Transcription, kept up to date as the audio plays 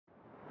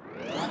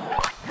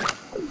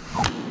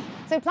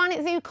So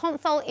Planet Zoo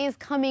console is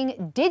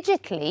coming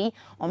digitally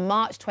on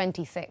March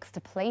 26th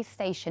to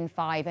PlayStation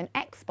 5 and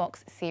Xbox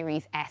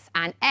Series S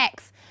and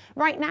X.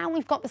 Right now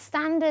we've got the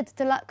standard,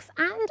 deluxe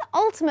and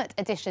ultimate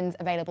editions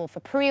available for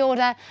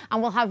pre-order,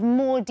 and we'll have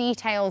more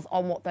details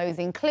on what those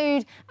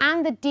include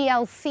and the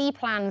DLC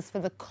plans for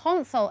the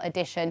console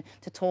edition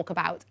to talk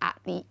about at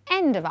the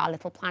end of our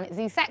little Planet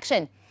Zoo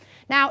section.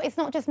 Now, it's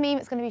not just me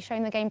that's going to be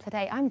showing the game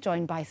today. I'm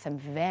joined by some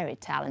very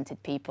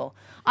talented people.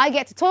 I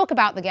get to talk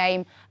about the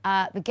game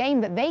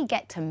that they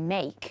get to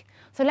make.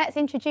 So let's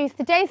introduce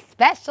today's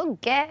special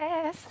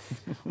guests.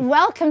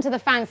 Welcome to the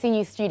fancy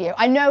new studio.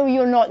 I know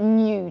you're not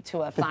new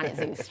to a Planet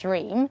Zoo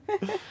stream,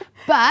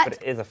 but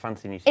it is a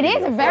fancy new studio. It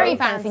is a very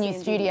fancy new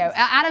studio.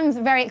 Adam's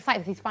very excited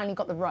because he's finally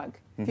got the rug.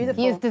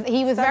 Beautiful.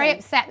 He was very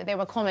upset that there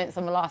were comments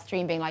on the last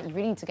stream being like, you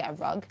really need to get a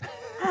rug.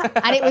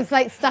 And it was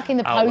like stuck in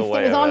the post.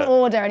 It was on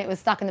order and it was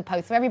stuck in the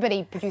post. So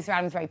everybody, producer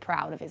Adam's very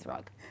proud of his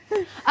rug.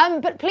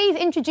 But please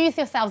introduce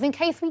yourselves in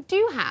case we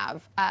do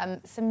have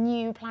some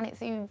new Planet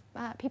Zoo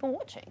people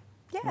watching.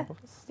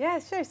 Yeah,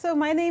 sure. So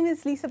my name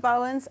is Lisa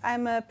Bowens.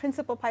 I'm a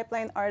principal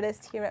pipeline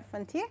artist here at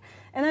Frontier.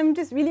 And I'm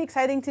just really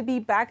excited to be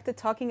back to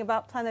talking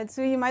about Planet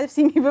Zoo. You might have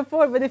seen me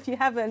before, but if you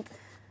haven't,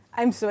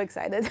 I'm so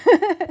excited.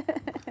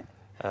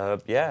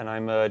 Yeah, and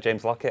I'm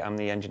James Lockett. I'm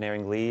the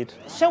engineering lead.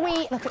 Shall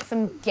we look at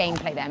some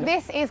gameplay then?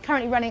 This is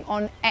currently running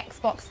on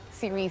Xbox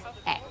Series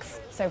X.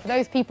 So for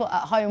those people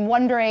at home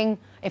wondering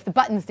if the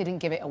buttons didn't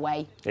give it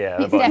away,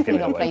 it's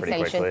definitely on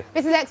PlayStation.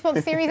 This is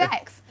Xbox Series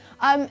X.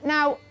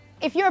 Now,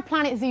 if you're a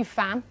Planet Zoo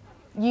fan,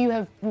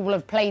 you will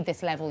have played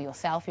this level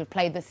yourself, you've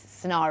played this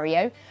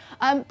scenario,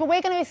 but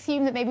we're going to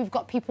assume that maybe we've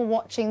got people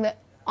watching that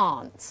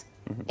aren't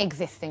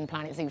existing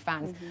Planet Zoo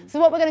fans. So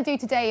what we're going to do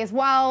today is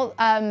while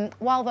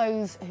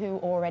those who are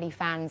already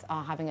fans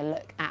are having a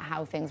look at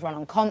how things run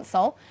on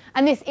console,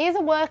 and this is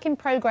a work in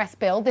progress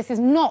build, this is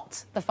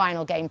not the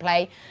final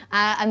gameplay,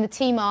 and the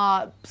team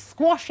are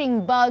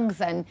squashing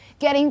bugs and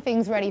getting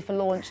things ready for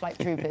launch like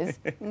troopers.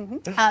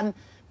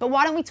 But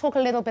why don't we talk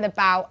a little bit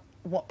about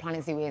what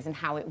Planet Zoo is and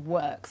how it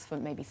works for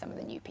maybe some of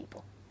the new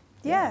people.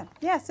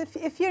 Yes,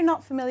 if you're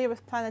not familiar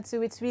with Planet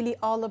Zoo, it's really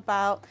all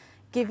about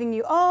giving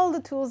you all the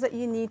tools that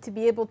you need to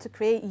be able to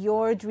create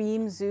your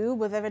dream zoo,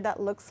 whatever that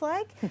looks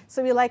like.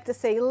 So we like to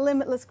say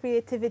limitless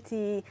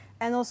creativity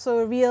and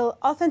also real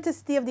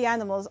authenticity of the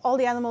animals. All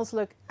the animals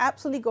look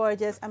absolutely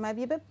gorgeous. I might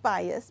be a bit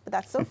biased, but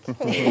that's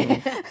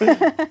okay.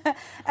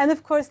 And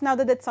of course, now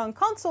that it's on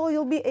console,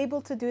 you'll be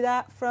able to do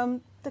that from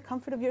the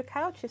comfort of your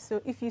couch,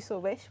 if you so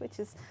wish, which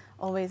is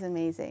always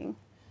amazing.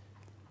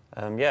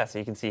 Yeah, so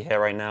you can see here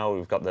right now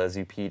we've got the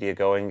Zoopedia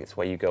going. It's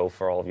where you go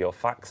for all of your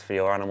facts for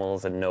your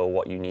animals and know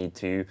what you need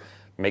to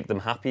make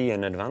them happy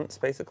in advance,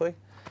 basically.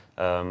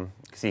 You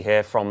can see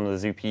here from the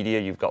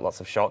Zoopedia you've got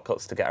lots of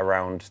shortcuts to get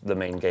around the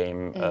main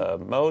game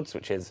modes,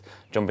 which is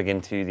jumping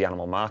into the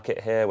animal market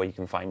here where you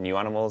can find new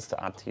animals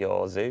to add to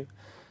your zoo.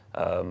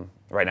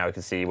 Right now you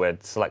can see we're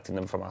selecting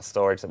them from our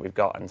storage that we've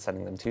got and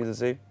sending them to the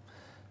zoo.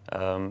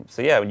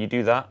 So yeah, when you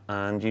do that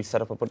and you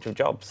set up a bunch of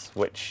jobs,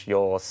 which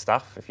your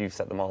staff, if you've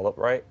set them all up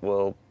right,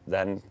 will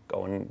then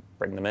go and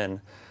bring them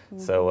in.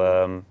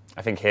 So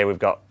I think here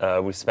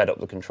we've sped up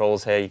the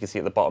controls here. You can see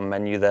at the bottom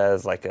menu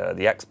there's like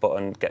the X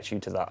button gets you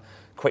to that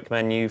quick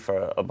menu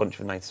for a bunch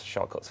of nice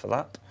shortcuts for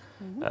that.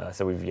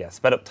 So we've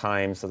sped up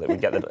time so that we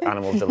get the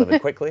animals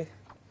delivered quickly.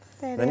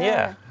 Then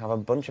have a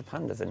bunch of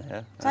pandas in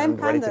here and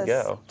ready to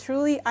go.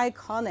 Truly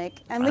iconic.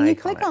 And when you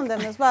click on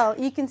them as well,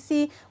 you can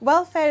see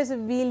welfare is a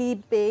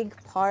really big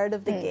part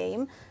of the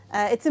game.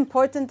 It's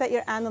important that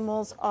your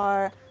animals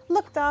are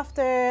looked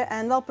after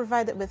and well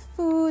provided with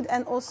food,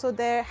 and also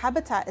their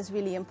habitat is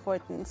really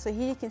important. So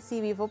here you can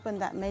see we've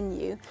opened that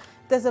menu.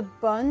 There's a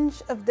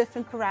bunch of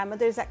different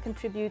parameters that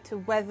contribute to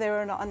whether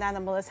or not an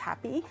animal is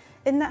happy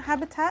in that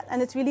habitat,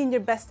 and it's really in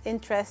your best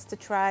interest to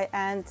try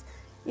and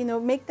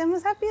make them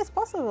as happy as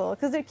possible,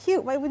 because they're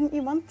cute. Why wouldn't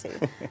you want to?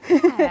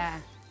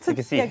 So you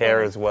can see here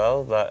as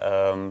well that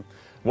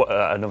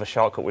another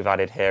shortcut we've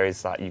added here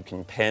is that you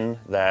can pin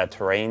their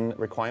terrain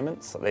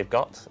requirements that they've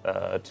got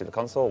to the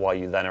console while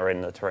you then are in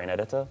the terrain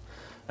editor.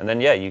 And then,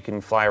 you can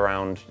fly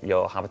around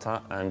your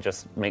habitat and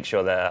just make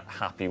sure they're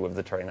happy with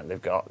the terrain that they've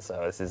got.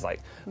 So this is like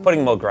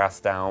putting more grass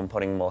down,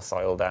 putting more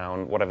soil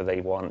down, whatever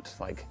they want.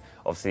 Like,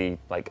 obviously,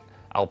 like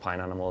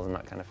alpine animals and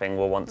that kind of thing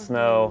will want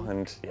snow,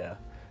 and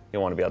you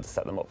want to be able to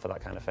set them up for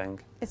that kind of thing.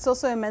 It's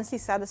also immensely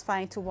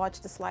satisfying to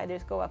watch the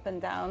sliders go up and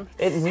down.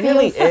 It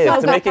really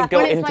is, to make it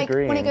go into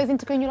green. When it goes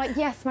into green, you're like,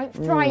 yes,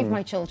 thrive,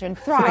 my children,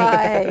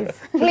 thrive.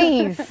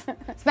 Please.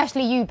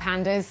 Especially you,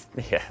 pandas.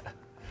 Yeah.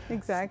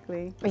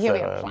 Exactly. But here we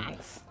have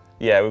plants.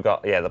 Yeah, we've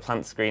got the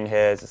plant screen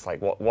here. It's just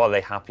like, what are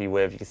they happy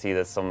with? You can see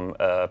there's some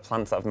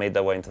plants that have made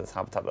their way into this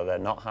habitat that they're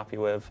not happy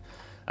with.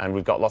 And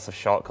we've got lots of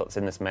shortcuts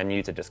in this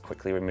menu to just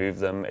quickly remove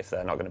them if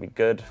they're not going to be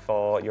good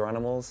for your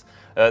animals.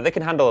 They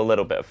can handle a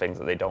little bit of things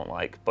that they don't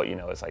like, but you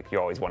know, it's like you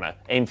always want to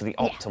aim for the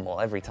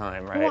optimal every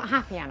time, right? We want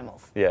happy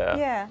animals. Yeah.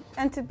 Yeah,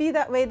 and to be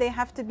that way, they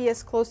have to be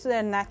as close to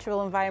their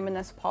natural environment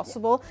as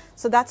possible.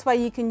 So that's why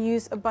you can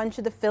use a bunch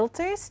of the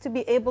filters to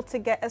be able to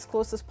get as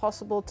close as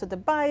possible to the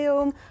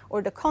biome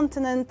or the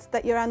continent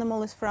that your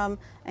animal is from,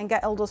 and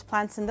get all those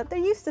plants in that they're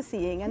used to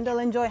seeing and they'll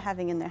enjoy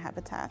having in their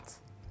habitat.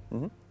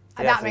 Mm-hmm.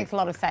 That makes a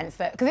lot of sense,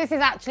 because this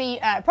is actually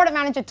product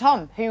manager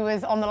Tom, who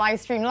was on the live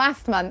stream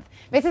last month.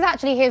 This is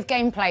actually his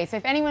gameplay, so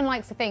if anyone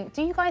likes to think,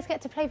 do you guys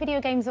get to play video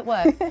games at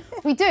work?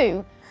 We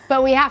do,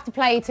 but we have to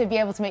play to be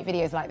able to make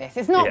videos like this.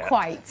 It's not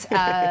quite,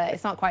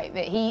 it's not quite,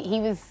 but he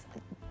was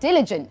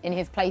diligent in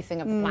his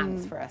placing of the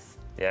plants for us.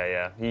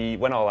 Yeah, he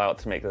went all out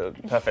to make the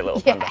perfect little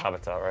panda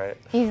habitat, right?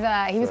 He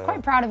was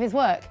quite proud of his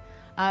work,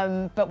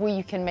 but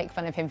you can make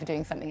fun of him for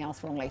doing something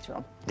else wrong later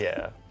on.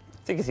 Yeah.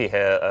 So you can see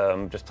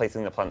here, just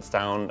placing the plants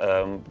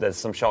down, there's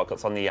some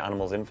shortcuts on the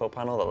animals info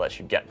panel that lets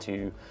you get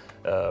to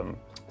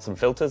some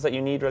filters that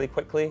you need really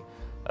quickly.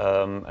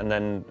 And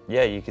then,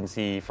 yeah, you can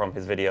see from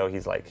his video,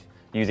 he's like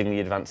using the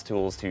advanced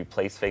tools to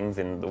place things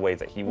in the ways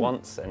that he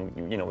wants,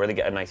 and you know, really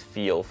get a nice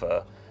feel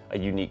for a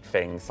unique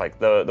thing. It's like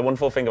the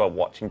wonderful thing about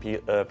watching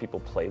people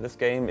play this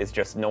game is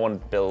just no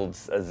one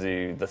builds a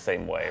zoo the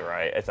same way,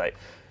 right? It's like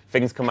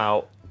things come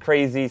out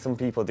crazy, some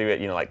people do it,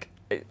 you know, like,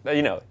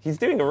 you know, he's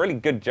doing a really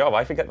good job.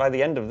 I think that by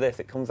the end of this,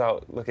 it comes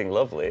out looking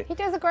lovely. He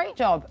does a great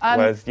job.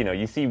 Whereas, you know,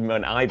 you see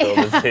when I build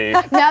a zoo,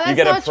 no, you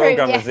get a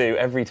program a zoo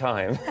every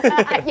time.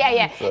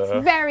 Yeah. So.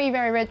 It's very,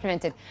 very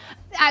regimented.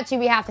 Actually,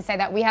 we have to say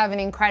that we have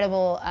an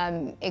incredible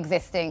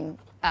existing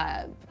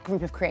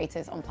group of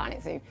creators on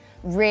Planet Zoo.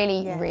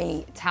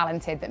 Really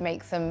talented, that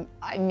makes them,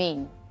 I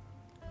mean,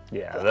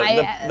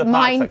 the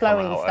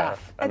mind-blowing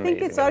stuff. I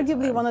think it's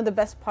arguably one of the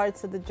best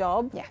parts of the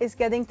job is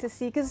getting to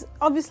see, because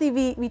obviously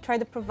we try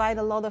to provide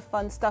a lot of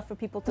fun stuff for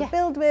people to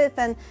build with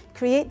and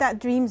create that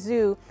dream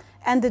zoo.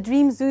 And the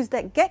dream zoos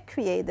that get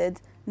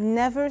created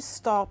never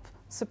stop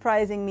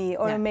surprising me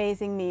or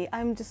amazing me.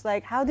 I'm just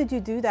like, how did you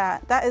do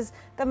that?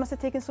 That must have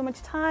taken so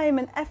much time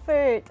and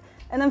effort.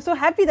 And I'm so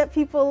happy that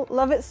people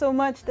love it so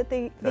much that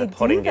they do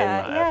putting in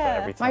that.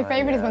 effort every time. My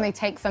favorite is when they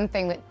take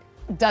something that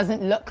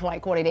doesn't look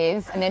like what it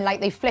is, and then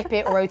like they flip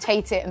it or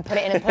rotate it and put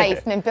it in a place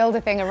and then build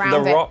a thing around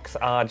it. The rocks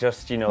are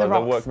just, you know,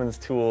 the workman's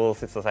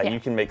tools. It's like you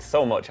can make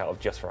so much out of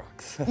just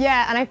rocks.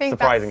 Yeah, and I think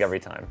surprising every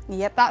time.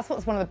 Yep, that's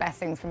what's one of the best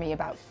things for me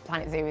about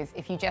Planet Zoo is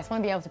if you just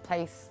want to be able to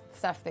place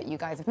stuff that you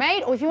guys have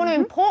made, or if you want to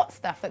import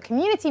stuff that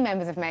community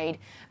members have made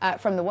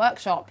from the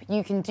workshop,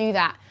 you can do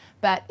that.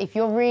 But if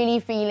you're really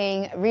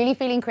feeling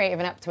creative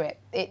and up to it,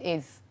 it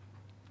is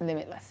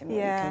limitless in what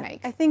you can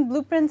make. I think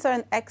blueprints are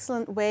an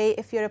excellent way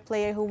if you're a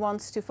player who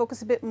wants to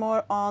focus a bit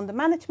more on the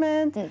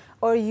management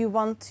or you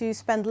want to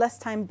spend less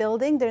time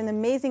building. They're an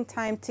amazing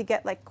time to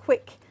get like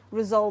quick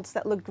results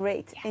that look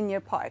great in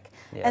your park.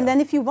 And then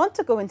if you want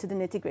to go into the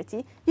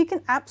nitty-gritty, you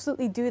can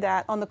absolutely do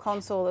that on the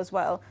console as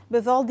well.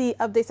 With all the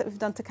updates that we've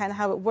done to kind of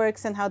how it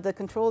works and how the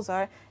controls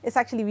are, it's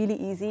actually really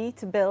easy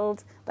to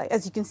build, like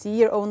as you can see,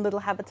 your own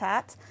little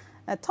habitat.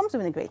 Tom's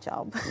doing a great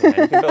job. You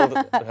can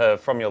build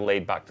from your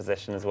laid-back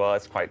position as well.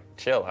 It's quite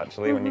chill,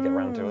 actually, when you get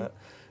around to it.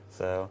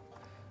 So,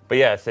 but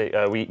yeah,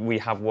 so, we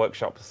have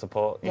workshop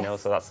support, you know,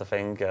 so that's the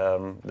thing.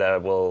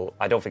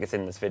 I don't think it's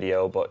in this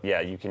video, but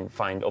yeah, you can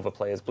find other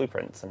players'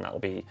 blueprints, and that'll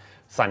be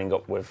signing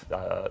up with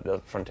the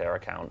Frontier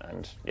account,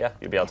 and yeah,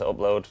 you'll be able to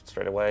upload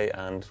straight away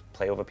and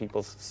play other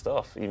people's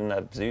stuff, even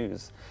their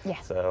zoos.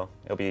 So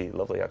it'll be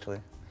lovely, actually.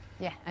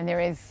 Yeah, and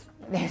there's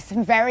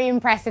some very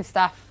impressive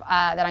stuff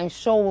that I'm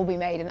sure will be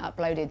made and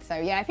uploaded. So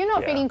yeah, if you're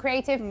not feeling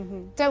creative,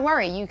 don't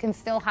worry, you can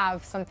still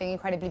have something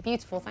incredibly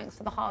beautiful thanks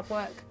to the hard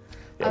work.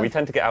 Yeah, we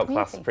tend to get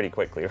outclassed pretty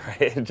quickly,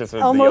 right? Just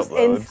with almost the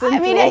uploads. instant. I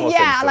mean,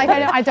 like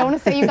I don't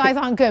want to say you guys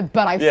aren't good,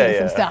 but I've seen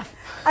some stuff.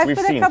 I've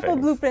put a couple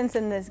blueprints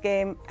in this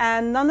game,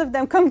 and none of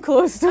them come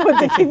close to what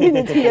the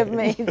community have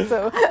made.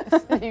 So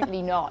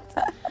absolutely not.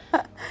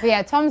 But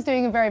yeah, Tom's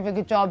doing a very, very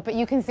good job, but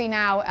you can see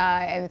now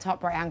in the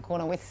top right-hand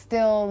corner, we're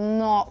still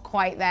not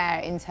quite there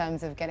in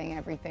terms of getting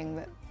everything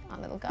that our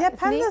little guys need.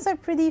 Pandas are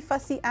pretty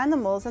fussy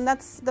animals, and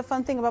that's the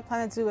fun thing about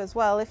Planet Zoo as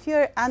well. If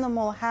your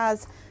animal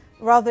has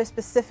rather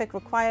specific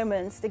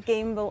requirements, the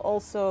game will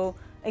also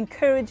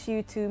encourage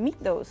you to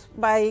meet those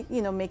by,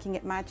 you know, making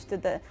it match to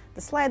the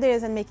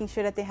sliders and making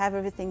sure that they have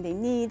everything they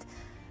need.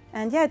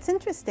 And yeah, it's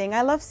interesting.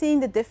 I love seeing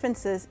the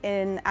differences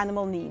in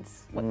animal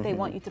needs, what they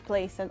want you to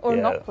place or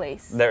not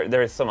place.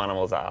 There is some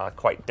animals that are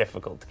quite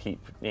difficult to keep,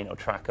 you know,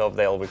 track of.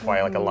 They'll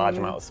require like a large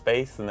amount of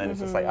space, and then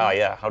it's just like, oh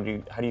yeah, how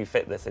do you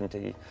fit this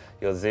into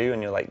your zoo?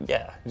 And you're like,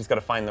 yeah, you just got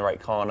to find the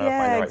right corner,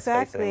 find the right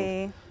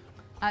spacing.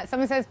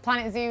 Someone says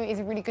Planet Zoo is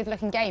a really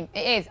good-looking game.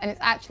 It is, and it's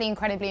actually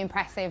incredibly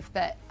impressive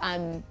that,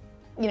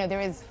 you know,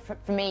 there is,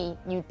 for me,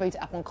 you boot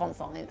it up on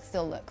console and it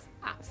still looks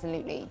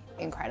absolutely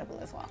incredible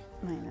as well.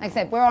 Like I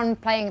said, we're on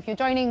playing, if you're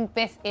joining,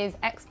 this is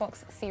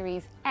Xbox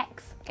Series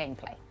X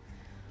gameplay,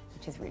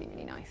 which is really,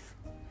 really nice.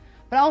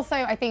 But also,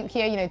 I think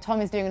here, you know, Tom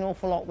is doing an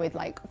awful lot with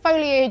like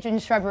foliage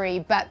and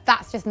shrubbery, but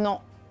that's just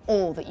not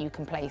all that you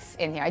can place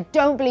in here. I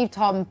don't believe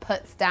Tom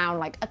puts down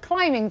like a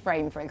climbing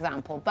frame, for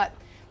example, but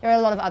there are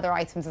a lot of other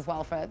items as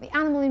well for the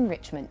animal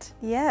enrichment.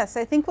 Yes,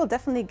 I think we'll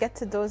definitely get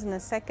to those in a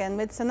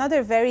second. It's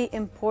another very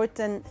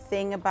important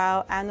thing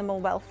about animal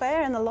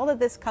welfare, and a lot of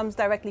this comes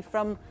directly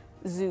from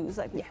zoos.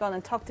 Like we've gone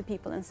and talked to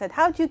people and said,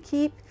 how do you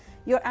keep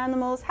your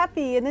animals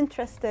happy and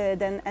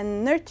interested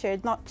and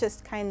nurtured, not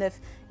just kind of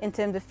in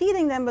terms of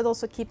feeding them, but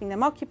also keeping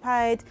them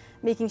occupied,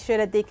 making sure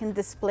that they can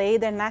display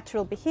their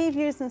natural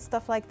behaviors and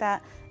stuff like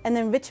that. And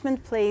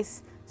enrichment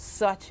plays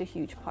such a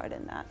huge part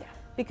in that. Yeah.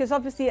 Because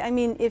obviously, I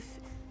mean,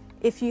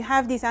 if you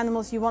have these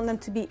animals, you want them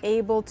to be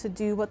able to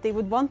do what they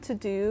would want to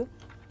do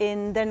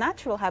in their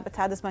natural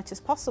habitat as much as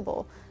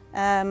possible.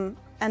 And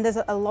there's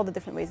a lot of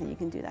different ways that you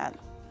can do that.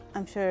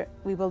 I'm sure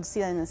we will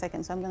see that in a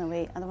second, so I'm going to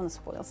wait. I don't want to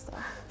spoil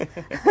stuff.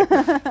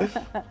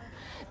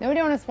 No, we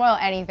don't want to spoil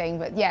anything,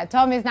 but yeah,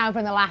 Tom is now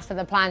putting the last of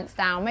the plants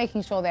down,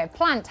 making sure they're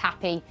plant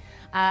happy,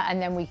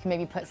 and then we can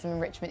maybe put some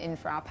enrichment in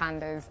for our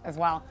pandas as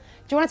well.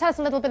 Do you want to tell us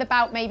a little bit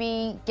about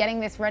maybe getting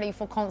this ready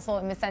for console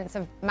in the sense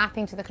of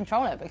mapping to the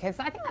controller? Because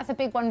I think that's a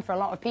big one for a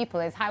lot of people,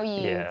 is how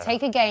you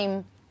take a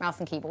game, mouse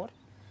and keyboard,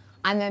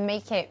 and then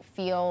make it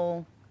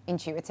feel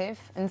intuitive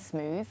and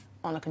smooth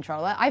on a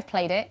controller. I've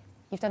played it.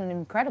 You've done an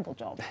incredible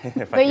job.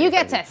 But you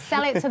get to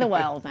sell it to the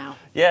world now.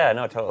 Yeah,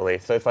 no, totally.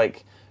 So it's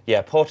like,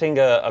 yeah, porting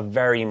a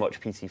very much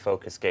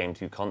PC-focused game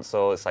to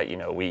console. It's like, you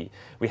know, we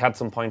had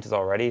some pointers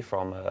already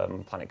from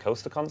Planet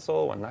Coaster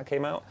console when that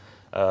came out.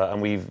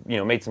 And we've, you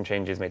know, made some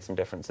changes, made some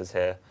differences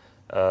here.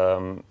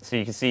 So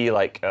you can see,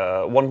 like,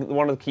 one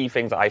of the key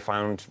things that I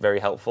found very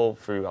helpful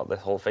throughout the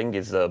whole thing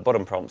is the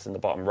button prompts in the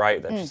bottom right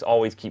that just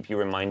always keep you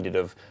reminded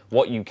of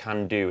what you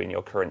can do in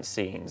your current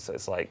scene. So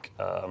it's like,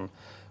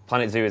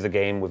 Planet Zoo is a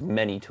game with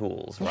many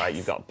tools, right? Yes.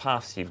 You've got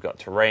paths, you've got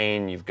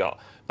terrain, you've got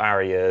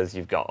barriers,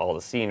 you've got all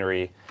the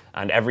scenery,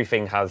 and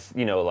everything has,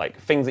 you know, like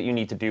things that you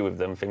need to do with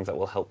them, things that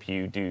will help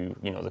you do,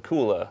 you know, the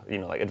cooler, you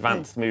know, like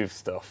advanced move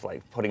stuff,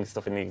 like putting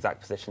stuff in the exact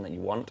position that you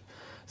want.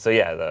 So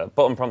yeah, the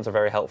button prompts are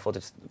very helpful to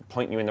just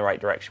point you in the right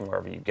direction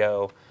wherever you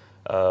go.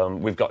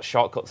 We've got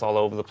shortcuts all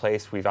over the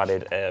place. We've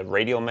added a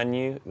radial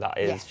menu that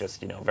is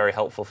just, you know, very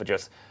helpful for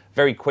just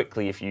very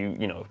quickly if you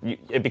know,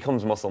 it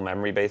becomes muscle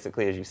memory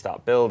basically as you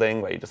start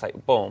building, where you just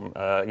like, boom,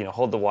 you know,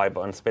 hold the Y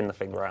button, spin the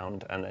thing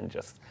around, and then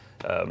just,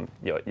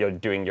 you're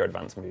doing your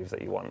advanced moves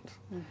that you want.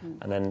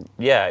 And then,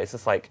 yeah, it's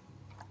just like,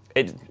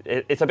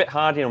 it's a bit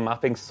hard, you know,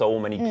 mapping so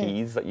many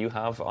keys that you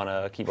have on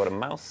a keyboard and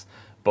mouse.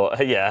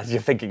 But yeah, as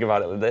you're thinking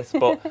about it with this,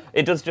 but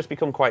it does just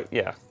become quite,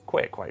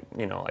 quick, quite,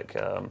 you know,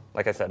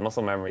 like I said,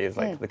 muscle memory is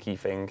like the key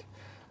thing.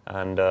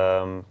 And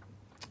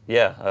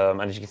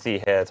and as you can see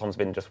here, Tom's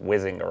been just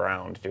whizzing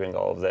around doing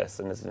all of this,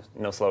 and there's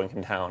no slowing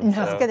him down.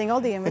 No, so. Getting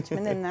all the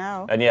enrichment in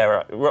now. And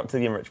yeah, we're up to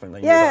the enrichment.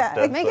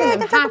 Then making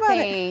him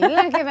happy.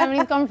 Look at him,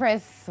 he's gone for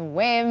a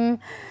swim.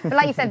 But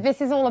like you said,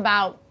 this is all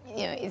about,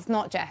 you know, it's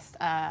not just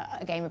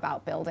a game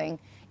about building.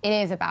 It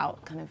is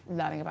about kind of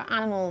learning about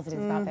animals, it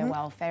is about their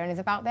welfare, and it's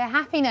about their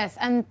happiness.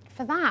 And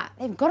for that,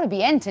 they've got to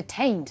be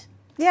entertained.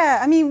 Yeah,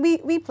 I mean,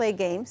 we play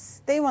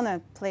games. They want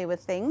to play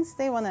with things.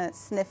 They want to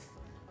sniff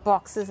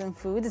boxes and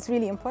food. It's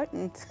really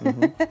important.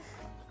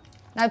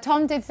 Now,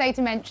 Tom did say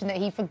to mention that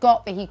he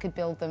forgot that he could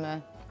build them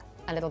a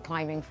little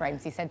climbing frame.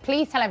 So he said,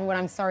 please tell everyone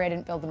I'm sorry I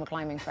didn't build them a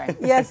climbing frame.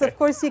 Yes, of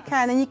course you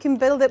can. And you can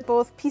build it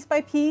both piece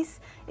by piece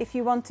if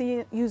you want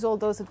to use all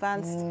those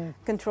advanced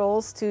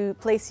controls to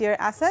place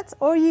your assets,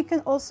 or you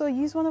can also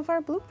use one of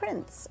our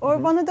blueprints or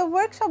one of the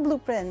workshop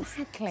blueprints.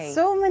 Exactly.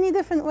 So many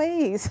different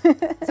ways.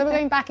 So we're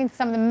going back into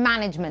some of the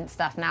management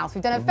stuff now. So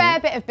we've done a fair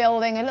bit of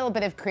building, a little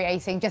bit of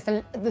creating, just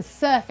the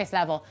surface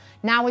level.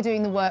 Now we're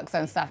doing the work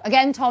zone stuff.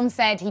 Again, Tom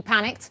said he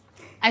panicked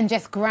and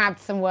just grabbed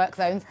some work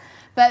zones.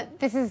 But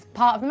this is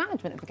part of the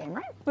management of the game,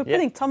 right? We're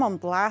putting Tom on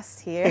blast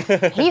here.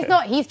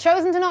 He's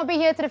chosen to not be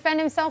here to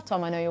defend himself,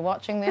 Tom. I know you're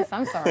watching this.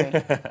 I'm sorry.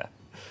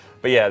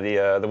 But yeah,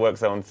 the work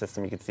zone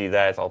system you can see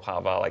there is all part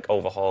of our like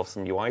overhaul of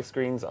some UI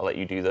screens. I'll let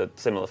you do the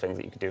similar things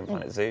that you could do in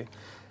Planet Zoo.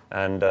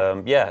 And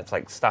yeah, it's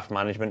like staff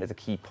management is a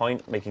key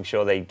point, making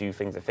sure they do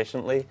things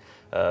efficiently.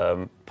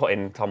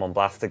 Putting Tom on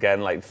blast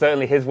again, like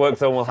certainly his work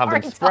zone will have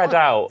them spread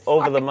out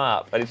over the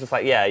map. And it's just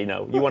like, yeah, you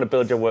know, you want to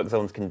build your work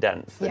zones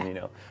condensed and, you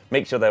know,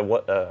 make sure they're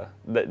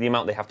the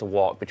amount they have to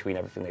walk between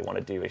everything they want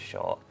to do is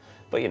short.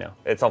 But, you know,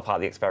 it's all part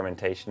of the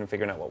experimentation and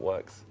figuring out what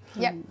works.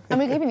 Yep, and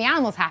we're keeping the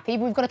animals happy,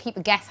 but we've got to keep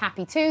the guests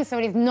happy too. So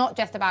it is not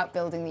just about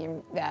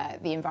building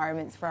the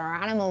environments for our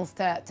animals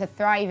to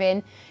thrive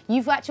in.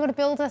 You've actually got to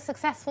build a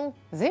successful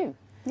zoo.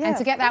 Yeah, and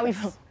to get that,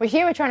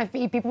 we're trying to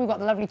feed people. We've got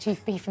the lovely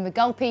Chief Bee from the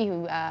Gulpy,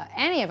 who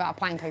any of our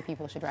Planco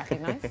people should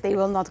recognise. They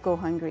will not go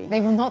hungry.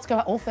 They will not go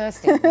or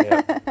thirsty.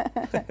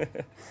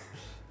 But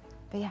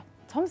yeah.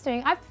 Tom's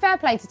doing, fair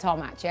play to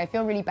Tom, actually. I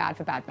feel really bad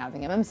for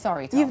bad-mouthing him. I'm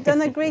sorry, Tom. You've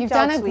done a great job, You've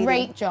done a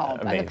great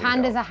job, and the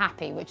pandas are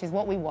happy, which is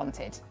what we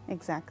wanted.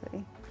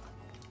 Exactly.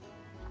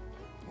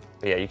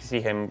 But yeah, you can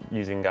see him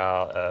using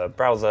our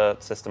browser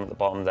system at the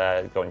bottom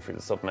there, going through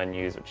the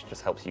sub-menus, which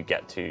just helps you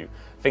get to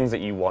things that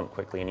you want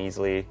quickly and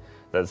easily.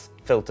 There's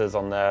filters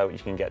on there which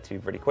you can get to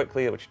pretty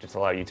quickly, which just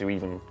allow you to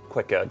even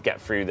quicker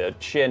get through the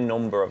sheer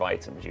number of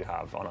items you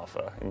have on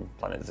offer in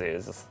Planet Zoo.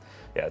 There's just,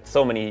 yeah,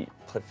 so many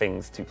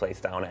things to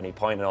place down at any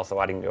point, and also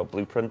adding your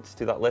blueprints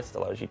to that list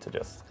allows you to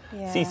just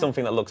see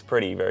something that looks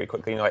pretty very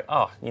quickly, and you're like,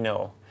 oh, you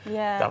know,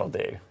 that'll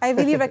do. I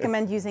really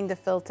recommend using the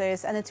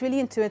filters, and it's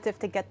really intuitive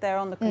to get there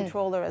on the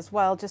controller as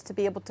well, just to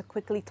be able to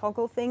quickly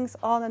toggle things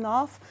on and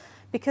off.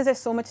 Because there's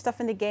so much stuff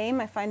in the game,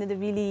 I find it a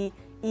really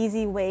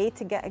easy way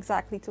to get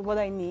exactly to what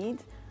I need,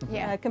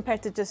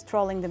 compared to just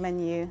trawling the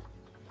menu.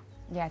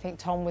 Yeah, I think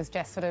Tom was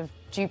just sort of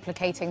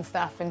duplicating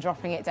stuff and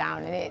dropping it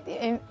down,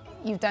 and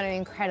you've done an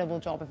incredible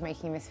job of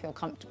making this feel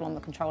comfortable on the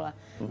controller.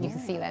 You can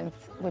see then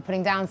we're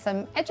putting down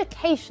some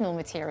educational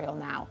material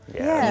now.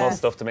 Yeah, more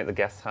stuff to make the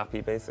guests happy,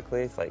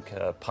 basically. It's like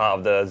part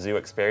of the zoo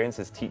experience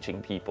is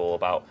teaching people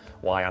about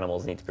why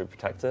animals need to be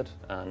protected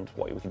and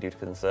what we can do to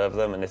conserve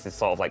them, and this is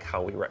sort of like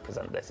how we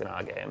represent this in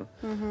our game.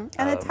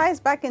 And it ties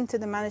back into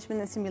the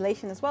management and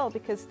simulation as well,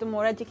 because the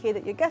more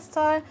educated your guests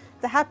are,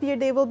 the happier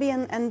they will be,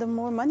 and the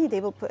more money they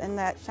will put in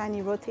that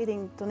shiny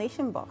rotating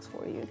donation box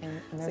for you.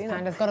 And those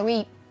pandas got to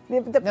eat.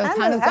 The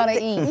pandas got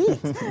to eat.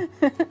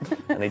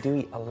 And they do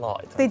eat a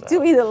lot. They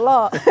do eat a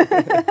lot.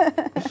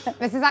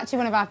 This is actually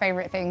one of our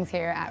favourite things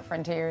here at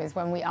Frontier, is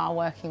when we are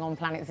working on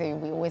Planet Zoo,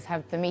 we always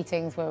have the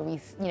meetings where we,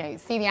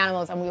 see the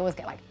animals, and we always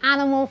get like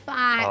animal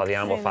facts. Oh, the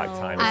animal fact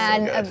time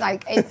and is so good.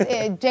 Like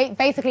it's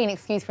basically an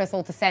excuse for us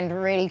all to send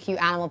really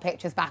cute animal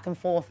pictures back and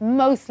forth,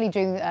 mostly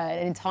during an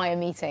entire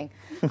meeting,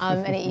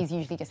 and it is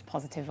usually just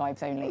positive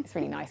vibes only. It's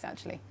really nice,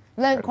 actually.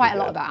 Learned quite a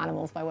lot about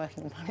animals by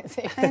working on Planet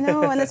Zoo. I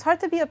know, and it's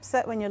hard to be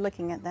upset when you're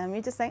looking at them.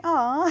 You're just saying,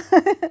 "Aw."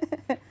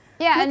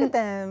 Yeah, look at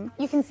them.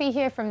 You can see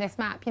here from this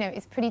map,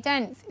 it's pretty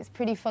dense. It's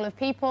pretty full of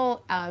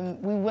people.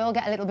 We will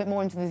get a little bit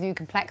more into the zoo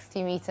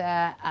complexity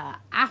meter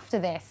after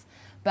this,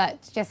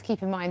 but just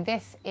keep in mind,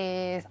 this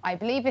is, I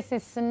believe this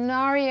is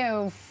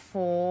scenario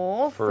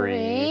 4.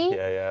 3.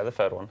 Yeah, the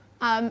third one.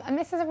 And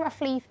this is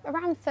roughly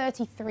around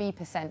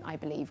 33%, I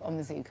believe, on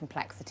the zoo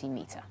complexity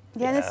meter.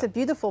 Yeah, and it's a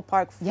beautiful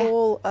park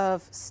full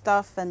of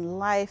stuff and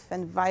life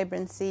and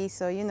vibrancy.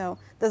 So,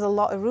 there's a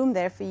lot of room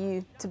there for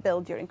you to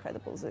build your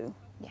incredible zoo.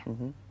 Yeah.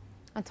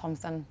 And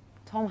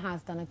Tom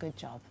has done a good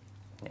job.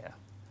 Yeah.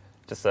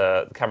 Just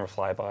camera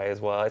flyby as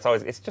well.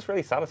 It's just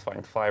really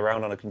satisfying to fly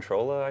around on a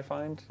controller, I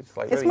find. It's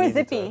like it's really more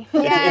zippy.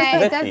 Yeah,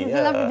 it does.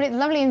 It's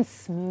lovely and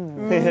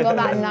smooth. It's got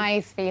that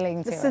nice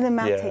feeling to it. The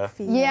cinematic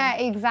feeling. Yeah,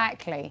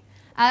 exactly.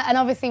 And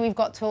obviously we've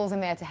got tools in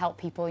there to help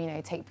people,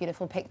 take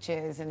beautiful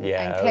pictures and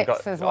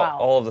clips as well.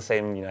 All of the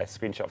same,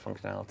 screenshot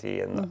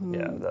functionality,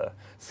 and the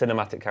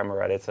cinematic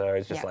camera editor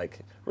is just like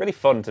really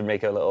fun to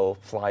make a little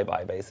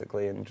flyby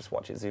basically and just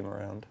watch it zoom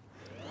around.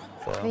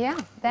 So, yeah,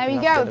 there you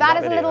go.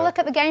 That is a little look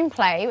at the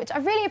gameplay, which I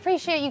really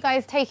appreciate you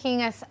guys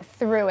taking us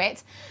through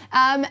it.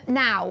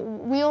 Now,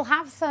 we'll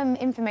have some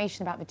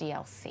information about the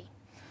DLC.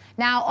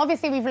 Now,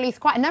 obviously, we've released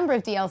quite a number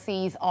of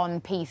DLCs on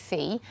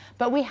PC,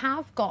 but we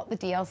have got the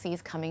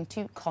DLCs coming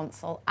to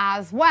console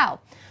as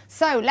well.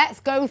 So let's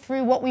go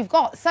through what we've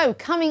got. So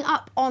coming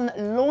up on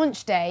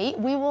launch day,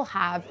 we will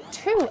have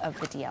 2 of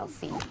the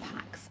DLC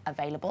packs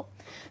available.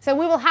 So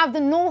we will have the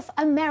North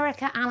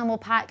America Animal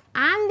Pack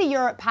and the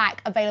Europe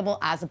Pack available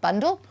as a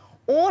bundle,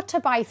 or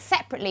to buy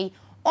separately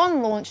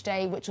on launch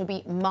day, which will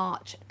be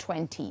March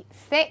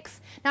 26.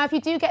 Now, if you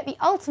do get the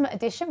Ultimate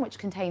Edition, which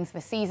contains the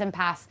Season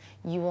Pass,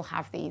 you will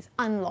have these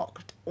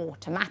unlocked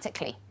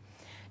automatically.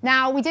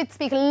 Now, we did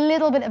speak a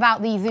little bit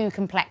about the zoo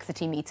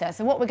complexity meter.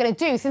 So what we're going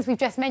to do, since we've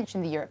just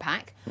mentioned the Europe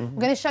Pack, we're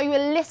going to show you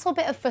a little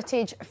bit of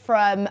footage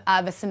from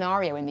the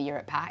scenario in the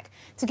Europe Pack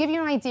to give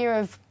you an idea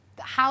of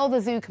how the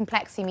zoo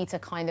complexity meter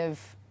kind of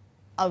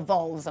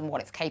evolves and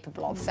what it's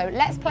capable of. So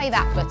let's play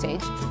that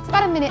footage. It's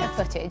about a minute of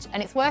footage,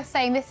 and it's worth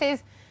saying this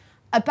is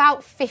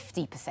about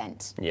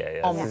 50%.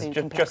 Yeah, this is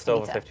just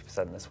over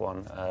 50% this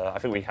one. I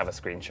think we have a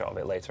screenshot of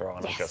it later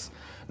on. Yes. Just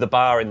the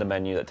bar in the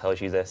menu that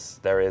tells you this.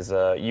 There is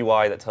a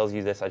UI that tells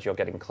you this as you're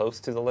getting close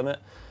to the limit.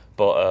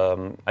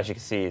 But as you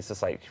can see, it's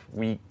just like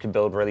we can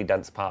build really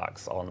dense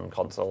parks on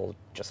console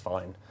just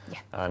fine. Yeah.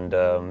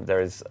 And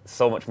there is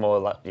so much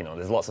more,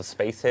 there's lots of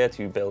space here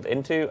to build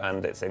into,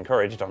 and it's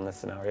encouraged on this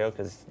scenario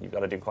because you've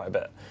got to do quite a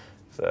bit.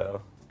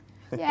 So.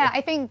 Yeah,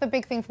 I think the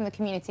big thing from the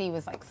community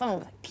was like, someone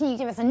was like, can you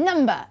give us a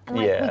number? And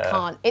like, we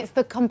can't. It's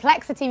the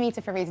complexity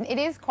meter for a reason. It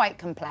is quite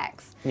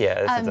complex.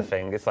 Yeah, this is the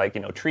thing. It's like,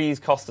 trees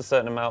cost a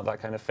certain amount,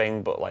 that kind of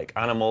thing, but like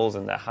animals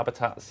and their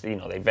habitats,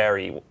 they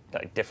vary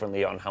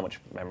differently on how much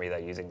memory they're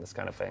using, this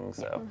kind of thing.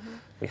 So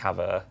we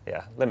have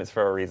limits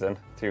for a reason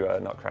to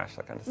not crash,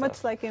 that kind of stuff.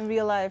 Much like in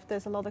real life,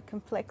 there's a lot of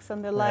complex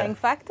underlying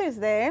factors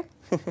there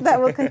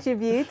that will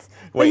contribute.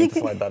 Waiting to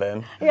slide that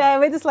in. Yeah,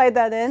 wait to slide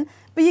that in.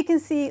 But you can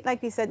see,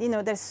 like we said,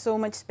 there's so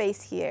much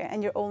space here,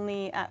 and you're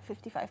only at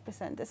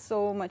 55%. There's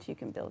so much you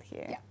can build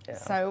here. Yeah.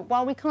 So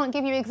while we can't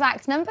give you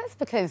exact numbers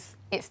because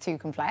it's too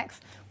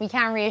complex, we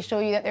can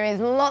reassure you that there is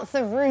lots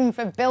of room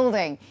for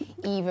building,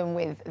 even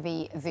with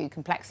the zoo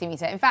complexity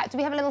meter. In fact, fact, do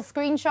we have a little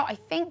screenshot, I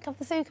think, of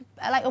the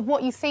of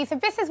what you see? So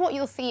this is what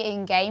you'll see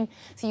in game.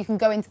 So you can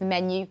go into the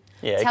menu.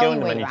 Yeah, go in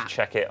the menu to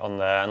check it on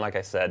there. And like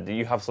I said,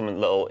 you have some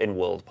little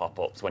in-world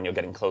pop-ups when you're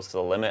getting close to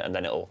the limit, and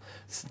then it'll,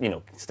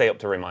 stay up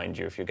to remind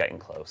you if you're getting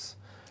close.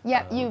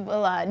 Yeah, you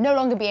will no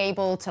longer be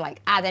able to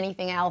add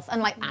anything else,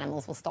 and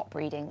animals will stop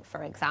breeding,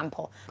 for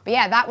example. But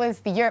yeah, that was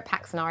the Europe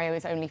pack scenario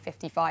is only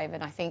 55,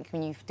 and I think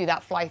when you do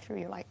that fly through,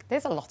 you're like,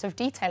 there's a lot of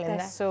detail in there.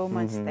 There's so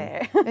much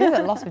there. There's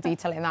a lot of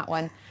detail in that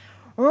one.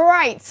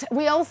 Right,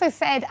 we also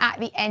said at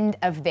the end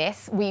of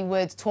this we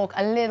would talk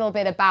a little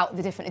bit about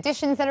the different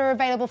editions that are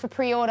available for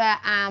pre-order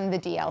and the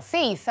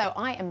DLC, so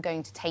I am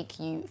going to take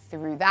you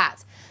through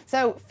that.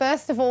 So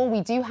first of all,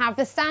 we do have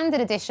the standard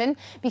edition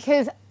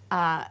because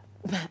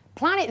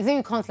Planet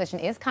Zoo Console Edition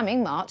is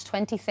coming March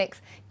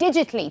 26th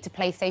digitally to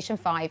PlayStation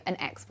 5 and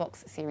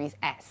Xbox Series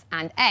S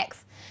and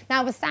X.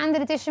 Now, the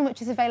standard edition,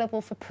 which is available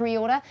for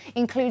pre-order,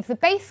 includes the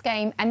base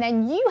game, and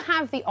then you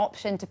have the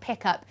option to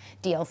pick up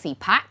DLC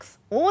packs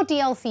or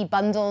DLC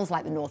bundles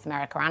like the North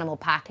America Animal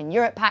Pack and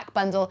Europe Pack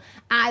bundle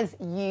as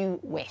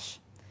you wish.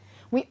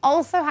 We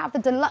also have the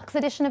Deluxe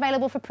Edition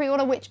available for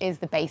pre-order, which is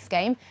the base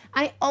game,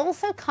 and it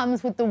also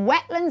comes with the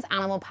Wetlands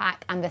Animal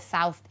Pack and the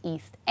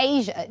Southeast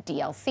Asia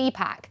DLC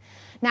pack.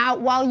 Now,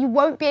 while you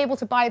won't be able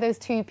to buy those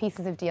two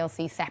pieces of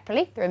DLC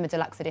separately, they're in the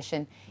Deluxe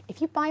Edition,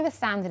 if you buy the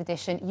Standard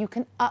Edition, you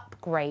can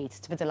upgrade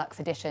to the Deluxe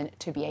Edition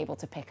to be able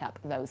to pick up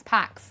those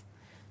packs.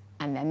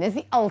 And then there's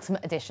the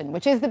Ultimate Edition,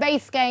 which is the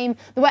base game,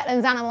 the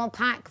Wetlands Animal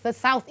Pack, the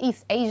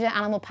Southeast Asia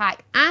Animal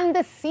Pack, and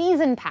the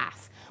Season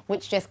Pass,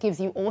 which just gives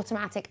you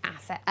automatic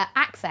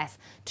access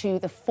to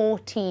the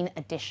 14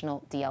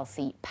 additional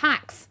DLC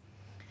packs.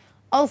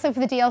 Also for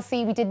the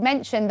DLC, we did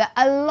mention that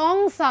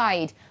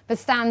alongside the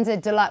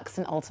Standard, Deluxe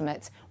and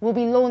Ultimate, we'll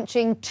be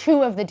launching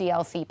 2 of the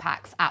DLC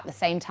packs at the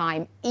same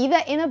time,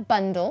 either in a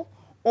bundle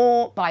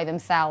or by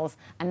themselves,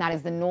 and that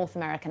is the North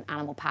American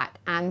Animal Pack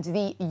and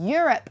the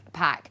Europe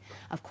Pack,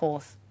 of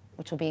course,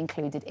 which will be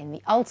included in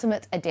the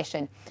Ultimate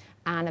Edition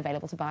and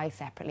available to buy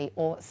separately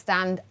or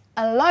stand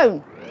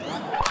alone.